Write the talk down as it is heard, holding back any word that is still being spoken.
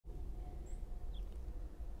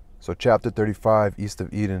So chapter 35, East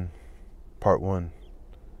of Eden, part 1.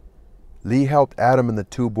 Lee helped Adam and the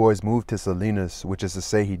two boys move to Salinas, which is to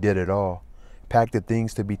say he did it all. Packed the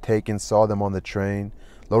things to be taken, saw them on the train,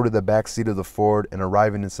 loaded the back seat of the Ford, and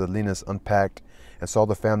arriving in Salinas unpacked and saw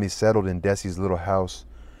the family settled in Desi's little house.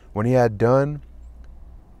 When he had done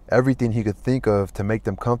everything he could think of to make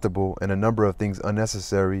them comfortable and a number of things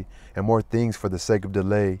unnecessary and more things for the sake of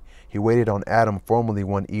delay, he waited on Adam formally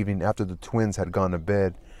one evening after the twins had gone to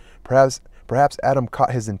bed. Perhaps Adam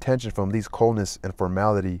caught his intention from Lee's coldness and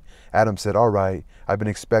formality. Adam said, "All right, I've been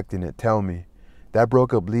expecting it. Tell me." That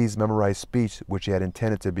broke up Lee's memorized speech, which he had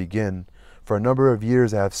intended to begin. "For a number of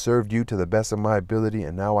years I have served you to the best of my ability,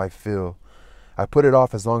 and now I feel." "I put it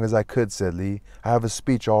off as long as I could," said Lee. "I have a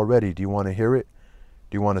speech all ready. Do you want to hear it?"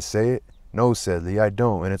 "Do you want to say it?" "No," said Lee, "I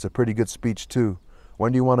don't, and it's a pretty good speech, too."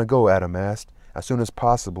 "When do you want to go?" Adam asked. "As soon as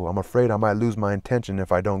possible. I'm afraid I might lose my intention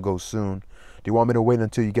if I don't go soon." "Do you want me to wait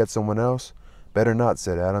until you get someone else?" "Better not,"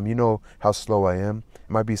 said Adam. "You know how slow I am. It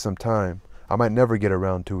might be some time. I might never get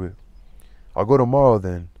around to it." "I'll go tomorrow,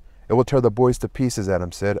 then." "It will tear the boys to pieces,"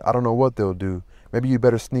 Adam said. "I don't know what they'll do. Maybe you'd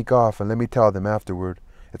better sneak off and let me tell them afterward."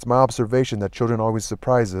 "It's my observation that children always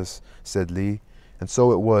surprise us," said Lee. And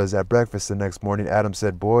so it was. At breakfast the next morning, Adam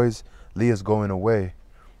said, "Boys, Lee is going away."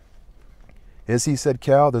 "Is he?" said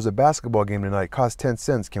Cal. "There's a basketball game tonight. Costs 10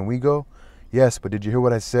 cents. Can we go?" "Yes, but did you hear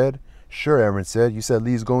what I said?" "Sure," Aaron said. "You said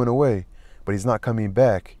Lee's going away." "But he's not coming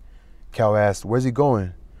back." Cal asked, "Where's he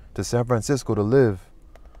going?" "To San Francisco to live."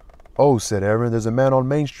 "Oh," said Aaron, "there's a man on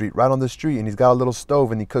Main Street, right on the street, and he's got a little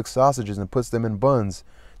stove and he cooks sausages and puts them in buns.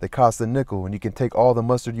 They cost a nickel, and you can take all the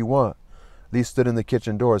mustard you want." Lee stood in the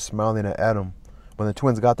kitchen door, smiling at Adam. When the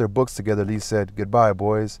twins got their books together, Lee said, "Goodbye,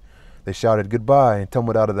 boys." They shouted "Goodbye" and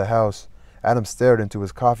tumbled out of the house. Adam stared into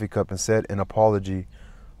his coffee cup and said in apology,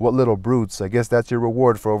 "What little brutes. I guess that's your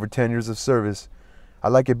reward for over 10 years of service." "I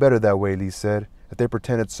like it better that way," Lee said. "If they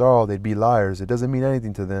pretended sorrow, they'd be liars. It doesn't mean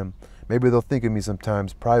anything to them. Maybe they'll think of me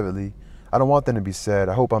sometimes, privately. I don't want them to be sad.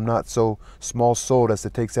 I hope I'm not so small-souled as to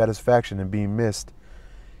take satisfaction in being missed."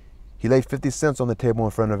 He laid 50 cents on the table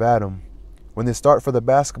in front of Adam. "When they start for the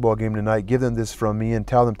basketball game tonight, give them this from me and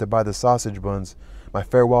tell them to buy the sausage buns. My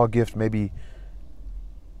farewell gift may be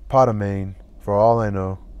potamine, for all I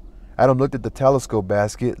know." Adam looked at the telescope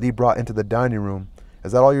basket Lee brought into the dining room.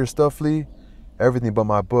 "Is that all your stuff, Lee?" "Everything but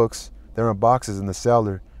my books. They're in boxes in the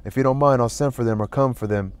cellar. If you don't mind, I'll send for them or come for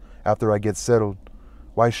them after I get settled."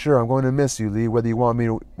 "Why, sure, I'm going to miss you, Lee, whether you want me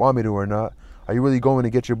to or not. Are you really going to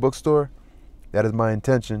get your bookstore?" "That is my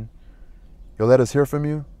intention." "You'll let us hear from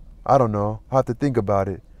you?" "I don't know. I'll have to think about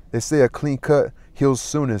it. They say a clean cut heals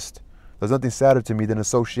soonest. There's nothing sadder to me than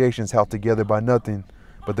associations held together by nothing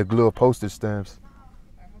but the glue of postage stamps.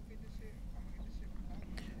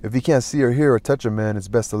 If you can't see or hear or touch a man, it's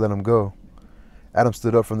best to let him go." Adam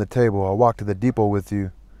stood up from the table. "I'll walk to the depot with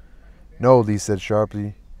you." "No," Lee said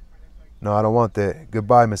sharply. "No, I don't want that.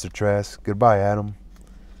 Goodbye, Mr. Trask. Goodbye, Adam."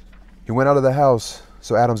 He went out of the house,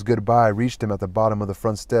 so Adam's goodbye reached him at the bottom of the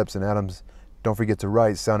front steps, and Adam's "don't forget to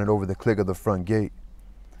write" sounded over the click of the front gate.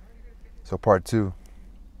 So part 2.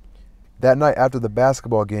 That night after the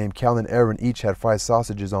basketball game, Cal and Aaron each had 5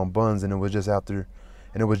 sausages on buns, and it was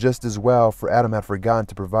just as well, for Adam had forgotten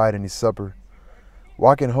to provide any supper.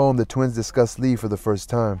 Walking home, the twins discussed Lee for the first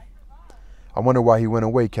time. "I wonder why he went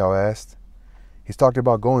away," Cal asked. "He's talked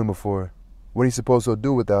about going before. What do you suppose he'll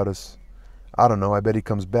do without us?" "I don't know. I bet he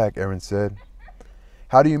comes back," Aaron said.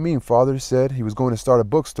 "How do you mean?" Father said. "He was going to start a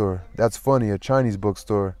bookstore." "That's funny, a Chinese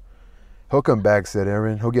bookstore." "He'll come back," said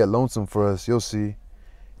Aaron. "He'll get lonesome for us. You'll see."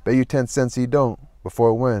 "Bet you 10 cents he don't."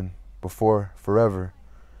 "Before when?" "Before forever."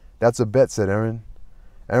 "That's a bet," said Aaron.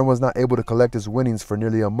 Aaron was not able to collect his winnings for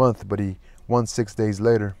nearly a month, but he won 6 days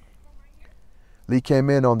later. Lee came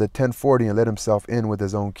in on the 10:40 and let himself in with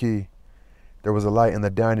his own key. There was a light in the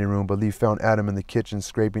dining room, but Lee found Adam in the kitchen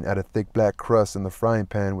scraping at a thick black crust in the frying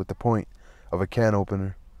pan with the point of a can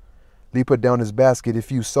opener. Lee put down his basket.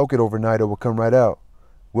 "If you soak it overnight, it will come right out."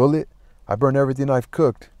 "Will it? I burned everything I've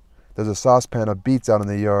cooked." "There's a saucepan of beets out in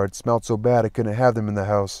the yard. Smelled so bad I couldn't have them in the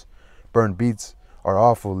house." "Burned beets are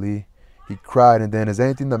awful, Lee." He cried, and then, "Is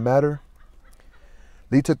anything the matter?"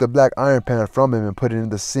 Lee took the black iron pan from him and put it in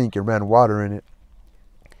the sink and ran water in it.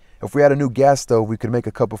 "If we had a new gas stove, we could make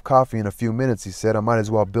a cup of coffee in a few minutes," he said. "I might as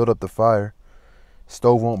well build up the fire."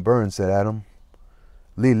 "Stove won't burn," said Adam.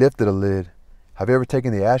 Lee lifted a lid. "Have you ever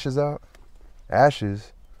taken the ashes out?"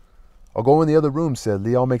 "Ashes?" "I'll go in the other room," said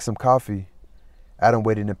Lee. "I'll make some coffee." Adam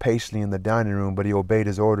waited impatiently in the dining room, but he obeyed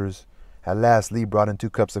his orders. At last, Lee brought in 2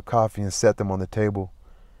 cups of coffee and set them on the table.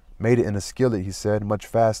 "Made it in a skillet," he said, "much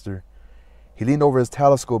faster." He leaned over his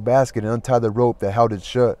telescope basket and untied the rope that held it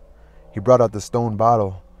shut. He brought out the stone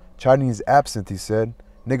bottle. Chinese absent, he said.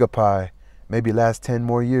 Nigga pie. Maybe last 10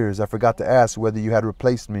 more years. I forgot to ask whether you had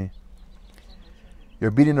replaced me.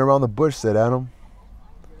 You're beating around the bush, said Adam.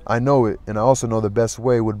 I know it, and I also know the best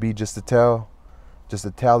way would be just to tell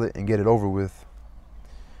it and get it over with.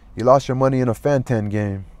 You lost your money in a Fantan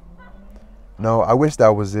game. No, I wish that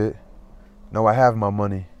was it. No, I have my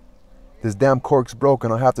money. This damn cork's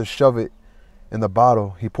broken. I'll have to shove it in the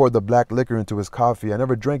bottle. He poured the black liquor into his coffee. I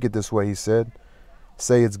never drank it this way, he said.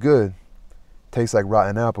 Say it's good. Tastes like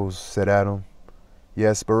rotten apples, said Adam.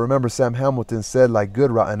 Yes, but remember Sam Hamilton said like good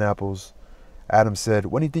rotten apples. Adam said,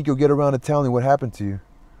 when do you think you'll get around to telling me what happened to you?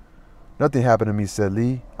 Nothing happened to me, said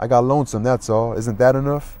Lee. I got lonesome, that's all. Isn't that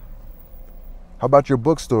enough? How about your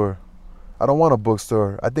bookstore? I don't want a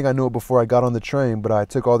bookstore. I think I knew it before I got on the train, but I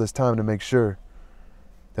took all this time to make sure.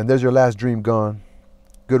 Then there's your last dream gone.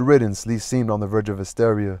 Good riddance, Lee seemed on the verge of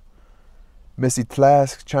hysteria. Missy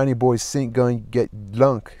Trask, Chinese boy sink gun, get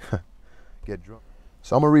drunk. Get drunk.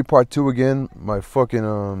 So I'm gonna read part 2 again. My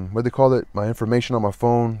fucking, what do they call it? My information on my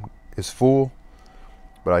phone is full.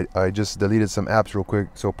 But I just deleted some apps real quick.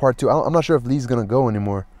 So part 2, I'm not sure if Lee's gonna go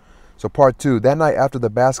anymore. So part 2, that night after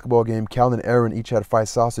the basketball game, Cal and Aaron each had 5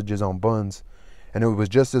 sausages on buns. And it was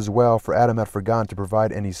just as well, for Adam had forgotten to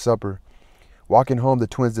provide any supper. Walking home, the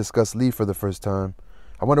twins discussed Lee for the first time.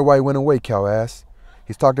 I wonder why he went away, Cal asked.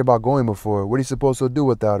 He's talked about going before. What are you supposed to do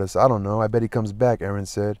without us? I don't know. I bet he comes back, Aaron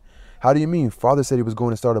said. How do you mean? Father said he was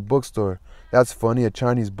going to start a bookstore. That's funny, a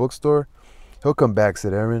Chinese bookstore? He'll come back,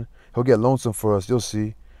 said Aaron. He'll get lonesome for us, you'll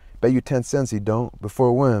see. Bet you 10 cents he don't.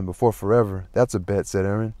 Before when? Before forever. That's a bet, said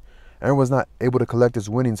Aaron. Aaron was not able to collect his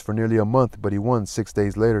winnings for nearly a month, but he won 6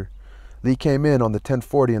 days later. Lee came in on the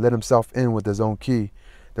 10:40 and let himself in with his own key.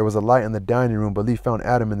 There was a light in the dining room, but Lee found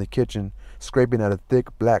Adam in the kitchen, scraping at a thick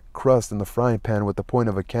black crust in the frying pan with the point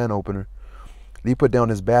of a can opener. Lee put down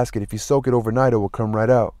his basket. If you soak it overnight, it will come right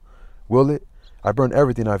out. Will it? I burned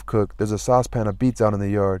everything I've cooked. There's a saucepan of beets out in the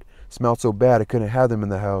yard. Smelled so bad I couldn't have them in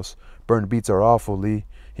the house. Burned beets are awful, Lee.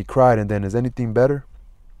 He cried, and then, is anything better?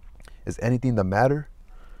 Is anything the matter?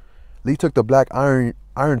 Lee took the black iron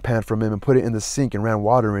pan from him and put it in the sink and ran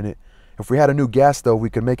water in it. If we had a new gas stove, we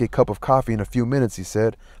could make a cup of coffee in a few minutes, he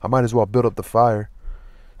said. I might as well build up the fire.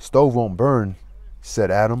 Stove won't burn, said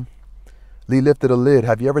Adam. Lee lifted a lid.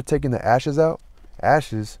 Have you ever taken the ashes out?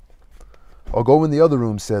 Ashes? I'll go in the other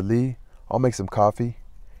room, said Lee. I'll make some coffee.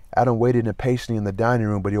 Adam waited impatiently in the dining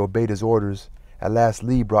room, but he obeyed his orders. At last,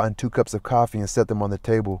 Lee brought in 2 cups of coffee and set them on the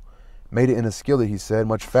table. Made it in a skillet, he said,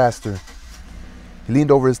 much faster. He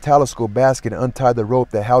leaned over his telescope basket and untied the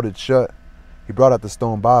rope that held it shut. He brought out the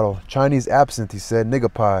stone bottle. Chinese absent, he said,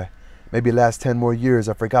 nigga pie. Maybe last 10 more years.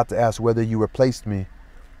 I forgot to ask whether you replaced me.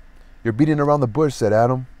 You're beating around the bush, said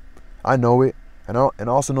Adam. I know it, and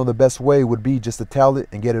also know the best way would be just to tell it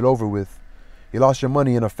and get it over with. You lost your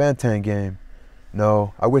money in a Fantan game.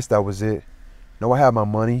 No, I wish that was it. No, I have my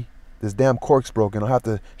money. This damn cork's broken. I'll have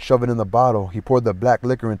to shove it in the bottle. He poured the black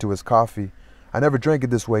liquor into his coffee. I never drank it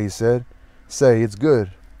this way, he said. Say, it's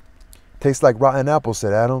good. Tastes like rotten apples,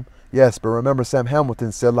 said Adam. Yes, but remember Sam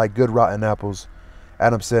Hamilton said like good rotten apples.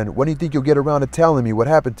 Adam said, when do you think you'll get around to telling me what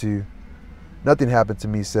happened to you? Nothing happened to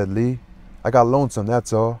me, said Lee. I got lonesome,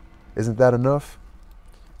 that's all. Isn't that enough?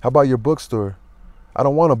 How about your bookstore? I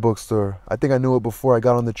don't want a bookstore. I think I knew it before I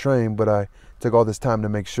got on the train, but I took all this time to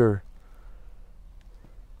make sure.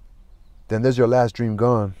 Then there's your last dream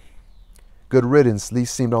gone. Good riddance, Lee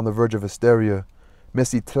seemed on the verge of hysteria.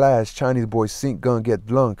 Missy Trask, Chinese boy sink gun get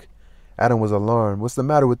drunk. Adam was alarmed. What's the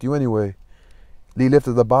matter with you anyway? Lee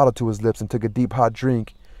lifted the bottle to his lips and took a deep hot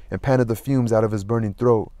drink and panted the fumes out of his burning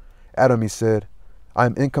throat. Adam, he said, I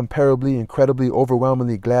am incomparably, incredibly,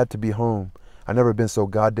 overwhelmingly glad to be home. I've never been so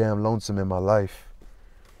goddamn lonesome in my life.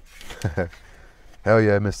 Hell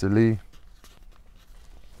yeah, Mr. Lee.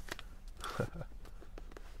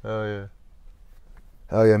 Hell yeah.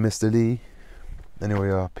 Hell yeah, Mr. Lee.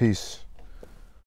 Anyway, peace.